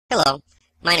Hello,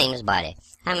 my name is Buddy.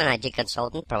 I'm an IT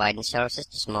consultant providing services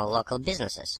to small local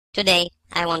businesses. Today,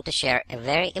 I want to share a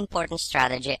very important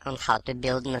strategy on how to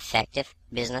build an effective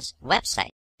business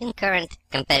website. In current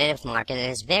competitive market, it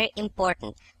is very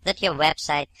important that your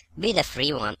website, be it a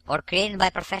free one or created by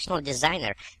a professional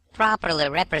designer, properly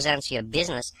represents your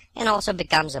business and also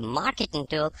becomes a marketing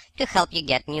tool to help you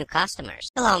get new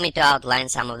customers. Allow me to outline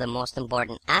some of the most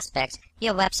important aspects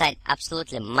your website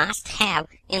absolutely must have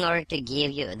in order to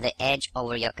give you the edge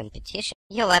over your competition.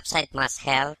 Your website must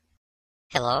have...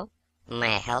 Hello?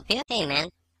 May I help you? Hey man,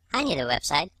 I need a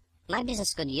website. My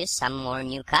business could use some more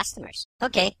new customers.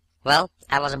 Okay, well,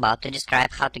 I was about to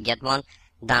describe how to get one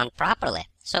done properly,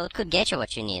 so it could get you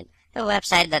what you need. A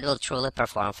website that will truly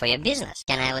perform for your business.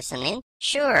 Can I listen in?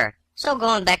 Sure. So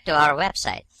going back to our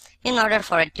website, in order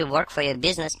for it to work for your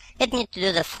business, it needs to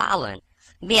do the following.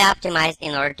 Be optimized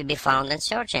in order to be found in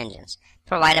search engines.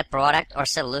 Provide a product or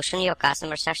solution your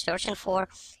customers are searching for.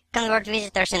 Convert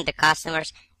visitors into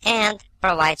customers. And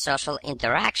provide social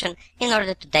interaction in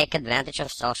order to take advantage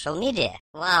of social media.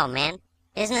 Wow, man.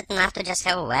 Isn't it enough to just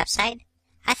have a website?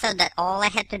 I thought that all I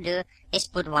had to do is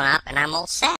put one up and I'm all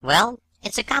set. Well,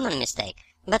 it's a common mistake,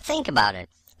 but think about it.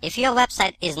 If your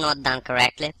website is not done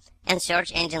correctly, and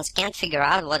search engines can't figure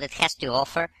out what it has to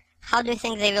offer, how do you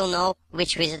think they will know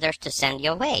which visitors to send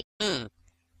your way?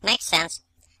 Makes sense.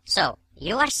 So,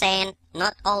 you are saying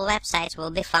not all websites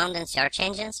will be found in search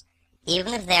engines,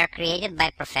 even if they are created by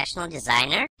a professional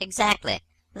designer? Exactly.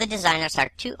 The designers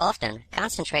are too often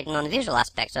concentrating on visual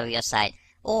aspects of your site,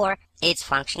 or its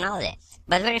functionality.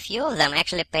 But very few of them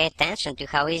actually pay attention to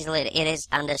how easily it is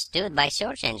understood by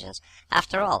search engines.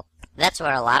 After all, that's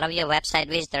where a lot of your website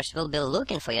visitors will be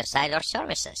looking for your site or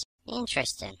services.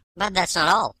 Interesting. But that's not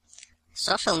all.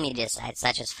 Social media sites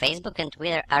such as Facebook and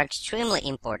Twitter are extremely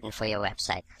important for your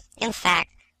website. In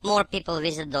fact, more people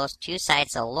visit those two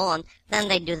sites alone than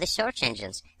they do the search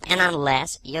engines. And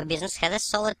unless your business has a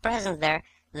solid presence there,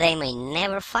 they may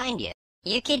never find you.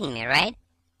 You kidding me, right?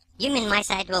 You mean my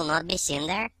site will not be seen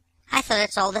there? I thought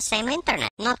it's all the same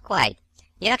internet. Not quite.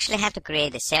 You actually have to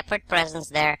create a separate presence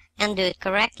there and do it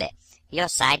correctly. Your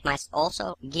site must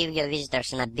also give your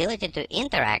visitors an ability to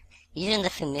interact using the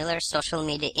familiar social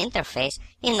media interface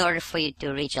in order for you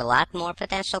to reach a lot more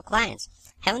potential clients.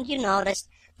 Haven't you noticed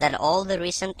that all the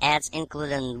recent ads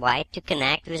include an invite to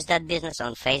connect with that business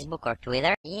on Facebook or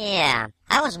Twitter? Yeah,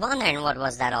 I was wondering what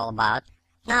was that all about.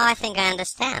 Now I think I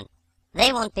understand.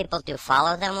 They want people to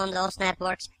follow them on those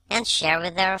networks and share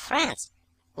with their friends.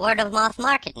 Word of mouth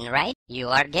marketing, right? You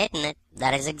are getting it.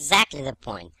 That is exactly the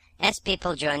point. As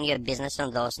people join your business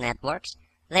on those networks,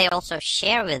 they also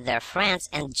share with their friends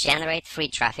and generate free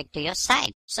traffic to your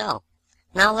site. So,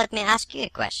 now let me ask you a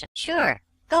question. Sure,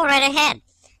 go right ahead.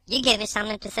 You gave me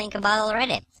something to think about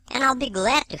already, and I'll be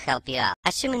glad to help you out.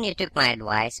 Assuming you took my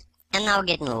advice and now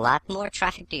getting a lot more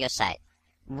traffic to your site,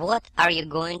 what are you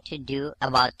going to do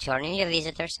about turning your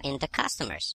visitors into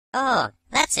customers? Oh,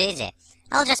 that's easy.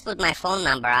 I'll just put my phone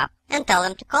number up and tell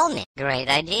them to call me. Great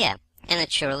idea. And it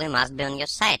surely must be on your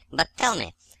site. But tell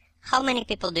me, how many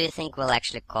people do you think will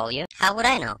actually call you? How would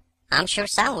I know? I'm sure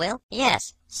some will.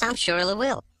 Yes, some surely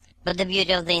will. But the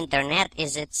beauty of the internet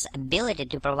is its ability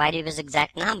to provide you with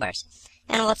exact numbers.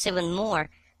 And what's even more,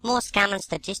 most common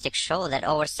statistics show that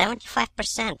over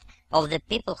 75% of the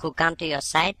people who come to your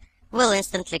site will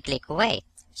instantly click away.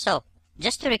 So,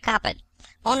 just to recap it,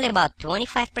 only about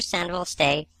 25% will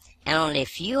stay, and only a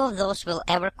few of those will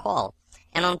ever call.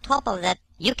 And on top of that,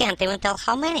 you can't even tell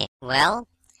how many. Well,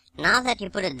 now that you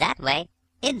put it that way,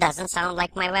 it doesn't sound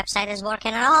like my website is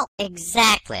working at all.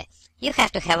 Exactly. You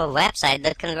have to have a website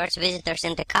that converts visitors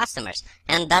into customers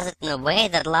and does it in a way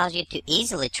that allows you to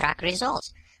easily track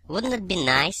results. Wouldn't it be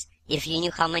nice if you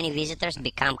knew how many visitors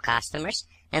become customers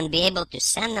and be able to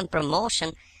send them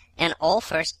promotion and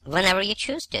offers whenever you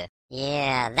choose to?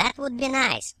 Yeah, that would be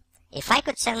nice. If I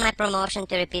could send my promotion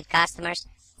to repeat customers,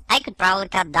 I could probably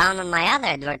cut down on my other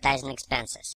advertising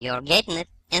expenses. You're getting it.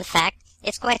 In fact,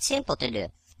 it's quite simple to do,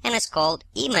 and it's called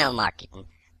email marketing.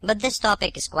 But this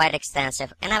topic is quite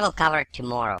extensive, and I will cover it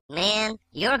tomorrow. Man,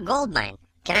 you're a goldmine.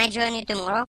 Can I join you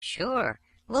tomorrow? Sure.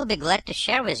 We'll be glad to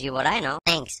share with you what I know.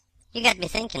 Thanks. You got me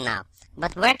thinking now.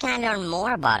 But where can I learn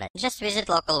more about it? Just visit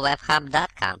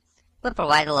localwebhub.com. We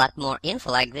provide a lot more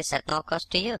info like this at no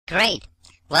cost to you. Great.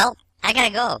 Well, I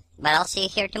gotta go, but I'll see you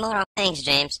here tomorrow. Thanks,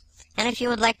 James. And if you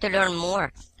would like to learn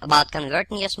more about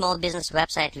converting your small business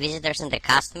website visitors into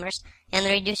customers and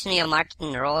reducing your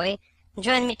marketing ROI,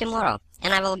 join me tomorrow,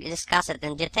 and I will discuss it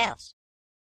in details.